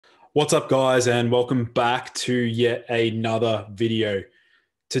What's up, guys, and welcome back to yet another video.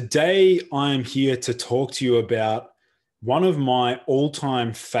 Today, I'm here to talk to you about one of my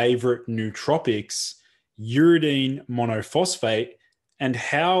all-time favorite nootropics, uridine monophosphate, and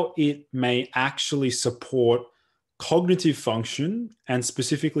how it may actually support cognitive function and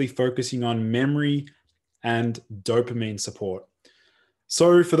specifically focusing on memory and dopamine support.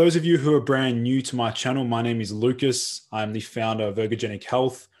 So for those of you who are brand new to my channel, my name is Lucas. I'm the founder of Ergogenic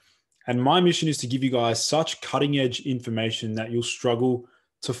Health. And my mission is to give you guys such cutting edge information that you'll struggle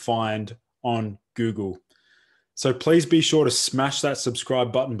to find on Google. So please be sure to smash that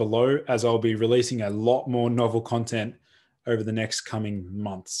subscribe button below, as I'll be releasing a lot more novel content over the next coming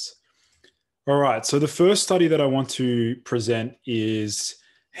months. All right, so the first study that I want to present is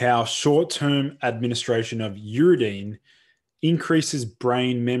how short-term administration of uridine increases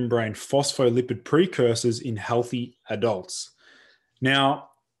brain membrane phospholipid precursors in healthy adults. Now,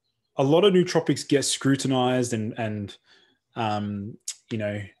 a lot of nootropics get scrutinized and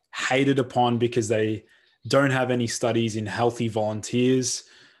hated upon because they don't have any studies in healthy volunteers.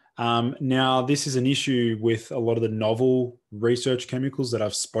 Now, this is an issue with a lot of the novel research chemicals that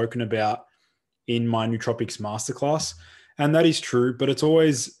I've spoken about in my nootropics masterclass. And that is true, but it's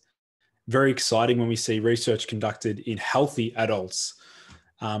always very exciting when we see research conducted in healthy adults.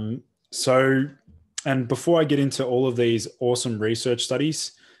 And before I get into all of these awesome research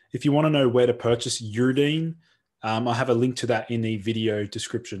studies, if you want to know where to purchase uridine, I have a link to that in the video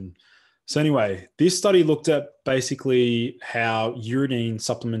description. So anyway, this study looked at basically how uridine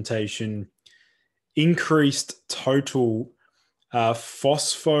supplementation increased total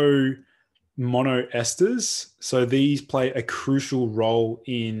phosphomonoesters. So these play a crucial role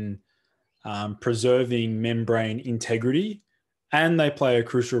in preserving membrane integrity, and they play a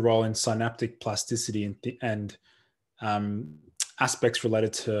crucial role in synaptic plasticity and aspects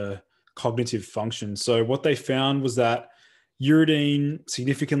related to cognitive function. So what they found was that uridine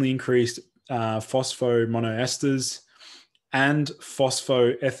significantly increased phosphomonoesters and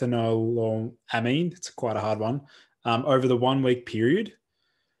phosphoethanolamine, it's quite a hard one, over the 1 week period.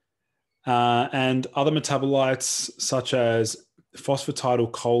 And other metabolites such as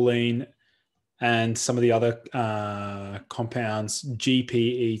phosphatidylcholine and some of the other compounds,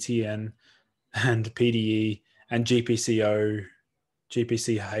 GPETN and PDE and GPCHO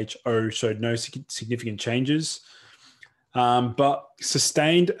showed no significant changes. But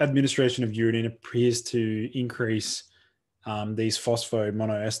sustained administration of uridine appears to increase these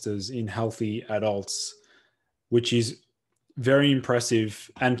phosphomonoesters in healthy adults, which is very impressive.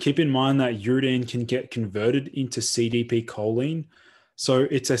 And keep in mind that uridine can get converted into CDP choline. So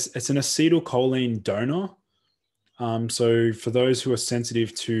it's an acetylcholine donor. So for those who are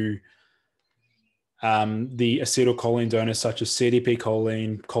sensitive to the acetylcholine donors such as CDP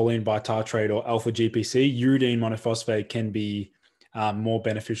choline, choline bitartrate, or alpha GPC, uridine monophosphate can be more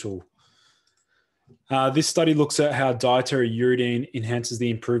beneficial. This study looks at how dietary uridine enhances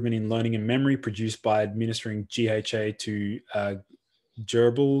the improvement in learning and memory produced by administering GHA to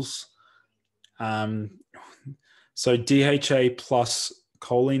gerbils. So DHA plus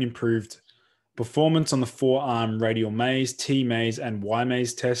choline improved performance on the forearm radial maze, T maze, and Y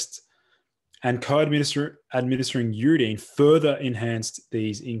maze tests. And co-administering uridine further enhanced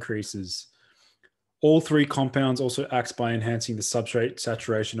these increases. All three compounds also act by enhancing the substrate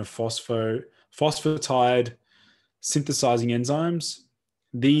saturation of phosphatide synthesizing enzymes.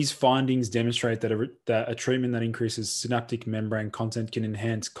 These findings demonstrate that a treatment that increases synaptic membrane content can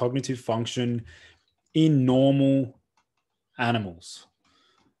enhance cognitive function in normal animals.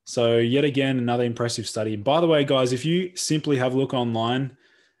 So yet again, another impressive study. And by the way, guys, if you simply have a look online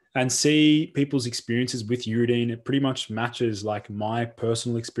and see people's experiences with uridine, it pretty much matches like my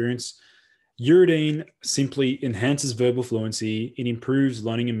personal experience. Uridine simply enhances verbal fluency. It improves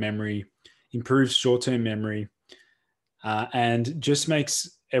learning and memory, improves short-term memory, and just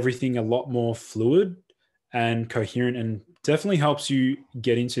makes everything a lot more fluid and coherent, and definitely helps you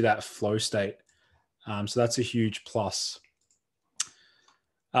get into that flow state. So that's a huge plus.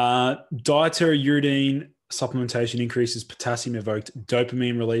 Dietary uridine supplementation increases potassium-evoked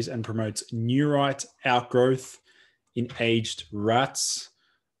dopamine release and promotes neurite outgrowth in aged rats.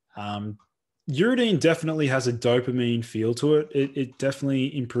 Uridine definitely has a dopamine feel to it. It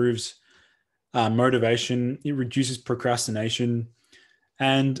definitely improves motivation. It reduces procrastination.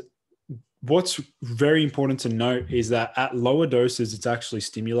 And what's very important to note is that at lower doses, it's actually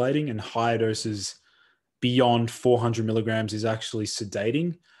stimulating, and higher doses beyond 400 milligrams is actually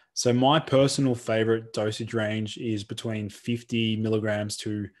sedating. So my personal favorite dosage range is between 50 milligrams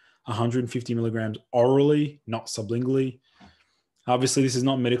to 150 milligrams orally, not sublingually. Obviously, this is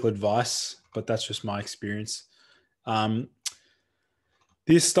not medical advice, but that's just my experience.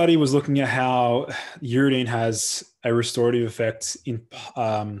 This study was looking at how uridine has a restorative effect in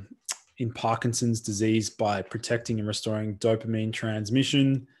Parkinson's disease by protecting and restoring dopamine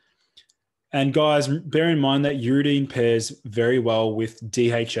transmission. And guys, bear in mind that uridine pairs very well with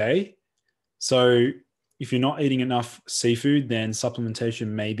DHA. So if you're not eating enough seafood, then supplementation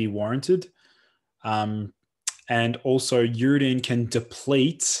may be warranted. And also uridine can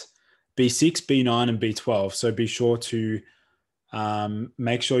deplete B6, B9, and B12. So be sure to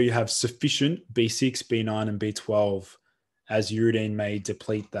make sure you have sufficient B6, B9, and B12, as uridine may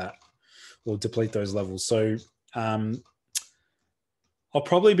deplete that or deplete those levels. So I'll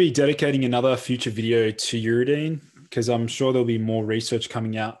probably be dedicating another future video to uridine because I'm sure there'll be more research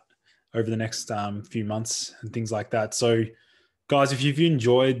coming out over the next few months and things like that. So guys, if you've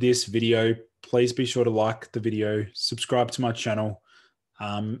enjoyed this video, please be sure to like the video, subscribe to my channel,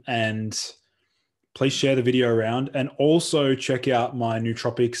 and please share the video around, and also check out my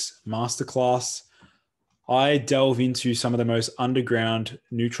Nootropics masterclass. I delve into some of the most underground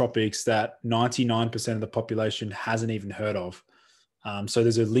nootropics that 99% of the population hasn't even heard of. So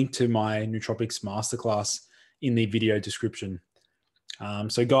there's a link to my Nootropics masterclass in the video description.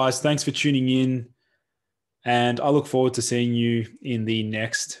 So guys, thanks for tuning in, and I look forward to seeing you in the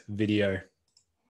next video.